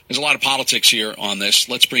There's a lot of politics here on this.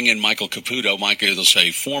 Let's bring in Michael Caputo. Michael is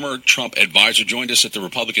a former Trump advisor, joined us at the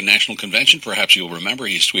Republican National Convention. Perhaps you'll remember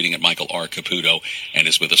he's tweeting at Michael R. Caputo and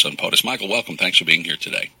is with us on POTUS. Michael, welcome. Thanks for being here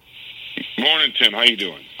today. Morning, Tim. How you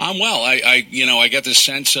doing? I'm well. I get this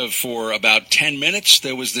sense of, for about 10 minutes,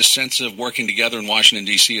 there was this sense of working together in Washington,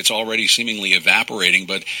 D.C. It's already seemingly evaporating,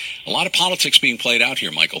 but a lot of politics being played out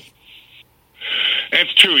here, Michael.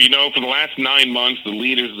 That's true. For the last 9 months, the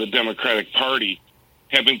leaders of the Democratic Party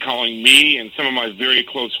have been calling me and some of my very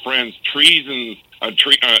close friends traitors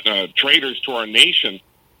to our nation.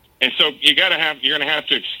 And so you're going to have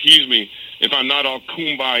to excuse me if I'm not all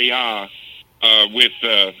kumbaya with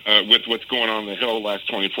what's going on the Hill the last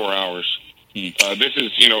 24 hours. This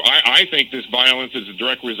is, I think this violence is a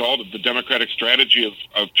direct result of the Democratic strategy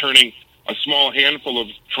of turning a small handful of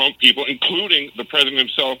Trump people, including the president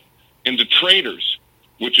himself, into traitors,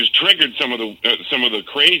 which has triggered some of the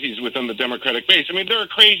crazies within the Democratic base. I mean, there are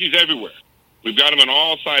crazies everywhere. We've got them on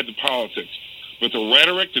all sides of politics. But the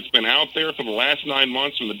rhetoric that's been out there for the last 9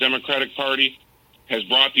 months from the Democratic Party has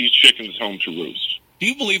brought these chickens home to roost. Do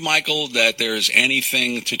you believe, Michael, that there's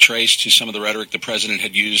anything to trace to some of the rhetoric the president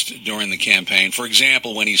had used during the campaign? For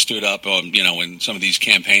example, when he stood up, in some of these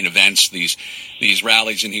campaign events, these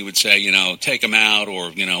rallies, and he would say, take him out,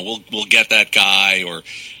 or we'll get that guy, or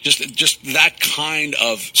just that kind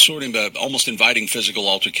of sort of almost inviting physical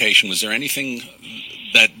altercation. Was there anything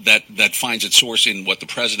that finds its source in what the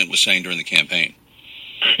president was saying during the campaign?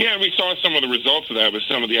 Yeah, we saw some of the results of that with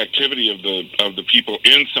some of the activity of the people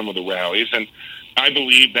in some of the rallies, and I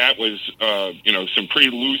believe that was, some pretty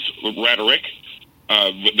loose rhetoric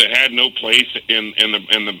that had no place in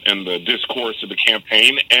the discourse of the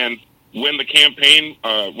campaign. And when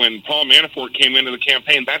when Paul Manafort came into the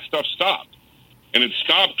campaign, that stuff stopped, and it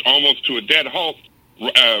stopped almost to a dead halt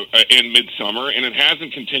in midsummer, and it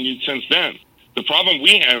hasn't continued since then. The problem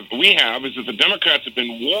we have is that the Democrats have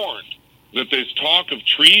been warned that this talk of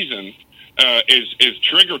treason is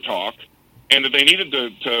trigger talk, and that they needed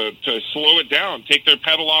to slow it down, take their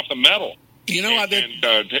pedal off the metal,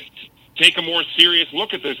 take a more serious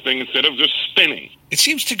look at this thing instead of just spinning. It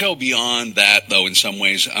seems to go beyond that, though, in some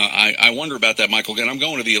ways. I wonder about that, Michael. Again, I'm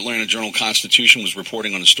going to the Atlanta Journal-Constitution was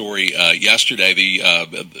reporting on a story yesterday.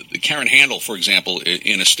 The Karen Handel, for example,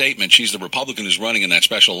 in a statement, she's the Republican who's running in that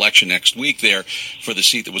special election next week there for the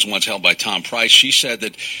seat that was once held by Tom Price. She said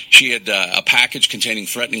that she had a package containing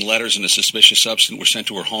threatening letters and a suspicious substance were sent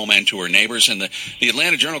to her home and to her neighbors. And the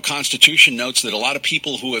Atlanta Journal-Constitution notes that a lot of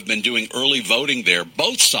people who have been doing early voting there,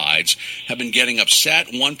 both sides, have been getting upset.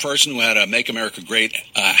 One person who had a Make America Great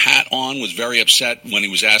hat on was very upset when he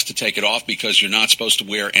was asked to take it off because you're not supposed to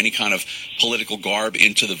wear any kind of political garb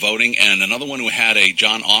into the voting. And another one who had a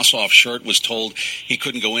John Ossoff shirt was told he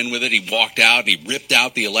couldn't go in with it. He walked out. He ripped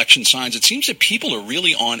out the election signs. It seems that people are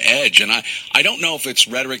really on edge. And I don't know if it's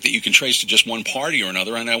rhetoric that you can trace to just one party or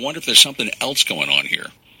another. And I wonder if there's something else going on here.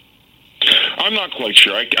 I'm not quite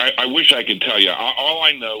sure. I wish I could tell you. All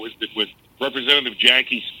I know is that when Representative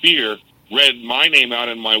Jackie Spear read my name out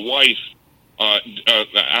and my wife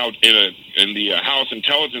out in the House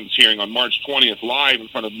Intelligence hearing on March 20th live in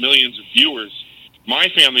front of millions of viewers, my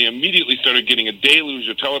family immediately started getting a deluge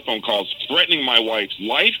of telephone calls threatening my wife's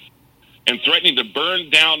life and threatening to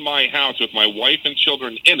burn down my house with my wife and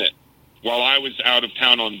children in it while I was out of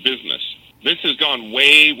town on business. This has gone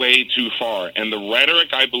way, way too far, and the rhetoric,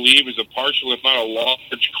 I believe, is a partial, if not a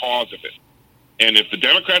large cause of it. And if the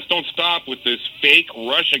Democrats don't stop with this fake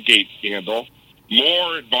Russiagate scandal,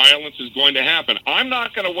 more violence is going to happen. I'm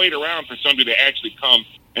not going to wait around for somebody to actually come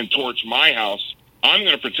and torch my house. I'm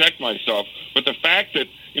going to protect myself. But the fact that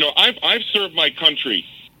I've served my country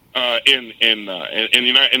in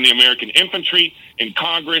the American infantry, in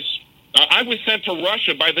Congress. I was sent to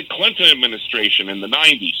Russia by the Clinton administration in the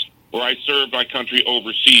 90s, where I served my country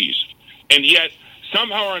overseas. And yet,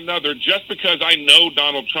 somehow or another, just because I know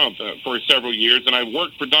Donald Trump for several years and I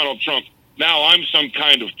worked for Donald Trump, now I'm some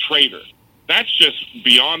kind of traitor. That's just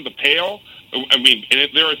beyond the pale. I mean,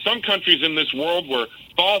 there are some countries in this world where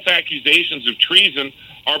false accusations of treason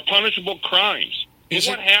are punishable crimes.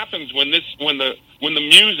 What happens when the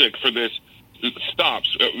music for this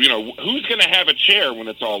stops? Who's going to have a chair when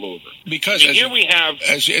it's all over? Because here we have,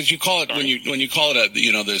 as you call it, when you call it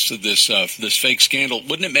this fake scandal,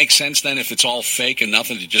 wouldn't it make sense then, if it's all fake and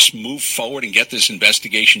nothing, to just move forward and get this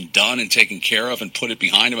investigation done and taken care of and put it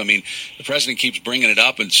behind him? I mean, the president keeps bringing it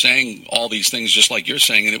up and saying all these things just like you're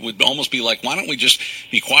saying, and it would almost be like, why don't we just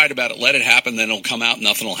be quiet about it, let it happen, then it'll come out,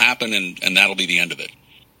 nothing will happen, and that'll be the end of it.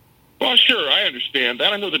 Well, sure, I understand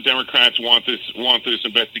that. I know the Democrats want this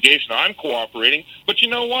investigation. I'm cooperating, but you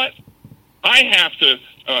know what?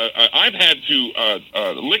 I've had to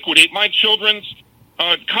liquidate my children's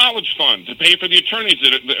college fund to pay for the attorneys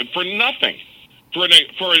for nothing, for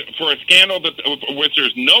a scandal of which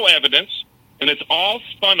there's no evidence, and it's all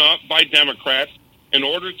spun up by Democrats in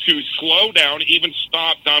order to slow down, even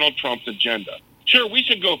stop Donald Trump's agenda. Sure, we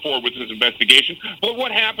should go forward with this investigation, but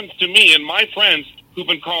what happens to me and my friends who've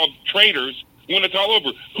been called traitors when it's all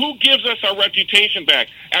over? Who gives us our reputation back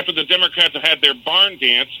after the Democrats have had their barn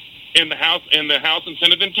dance in the House and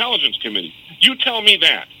Senate Intelligence Committee? You tell me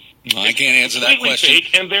that. I can't answer that question.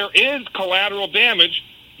 Fake, and there is collateral damage.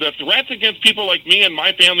 The threats against people like me and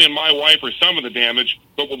my family and my wife are some of the damage,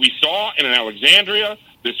 but what we saw in Alexandria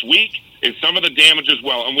this week is some of the damage as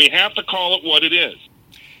well, and we have to call it what it is.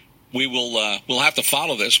 We'll have to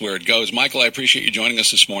follow this where it goes. Michael, I appreciate you joining us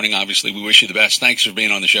this morning. Obviously, we wish you the best. Thanks for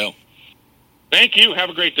being on the show. Thank you. Have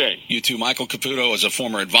a great day. You too. Michael Caputo is a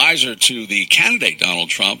former advisor to the candidate Donald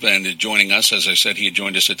Trump, and joining us, as I said, he had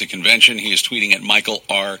joined us at the convention. He is tweeting at Michael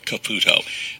R. Caputo.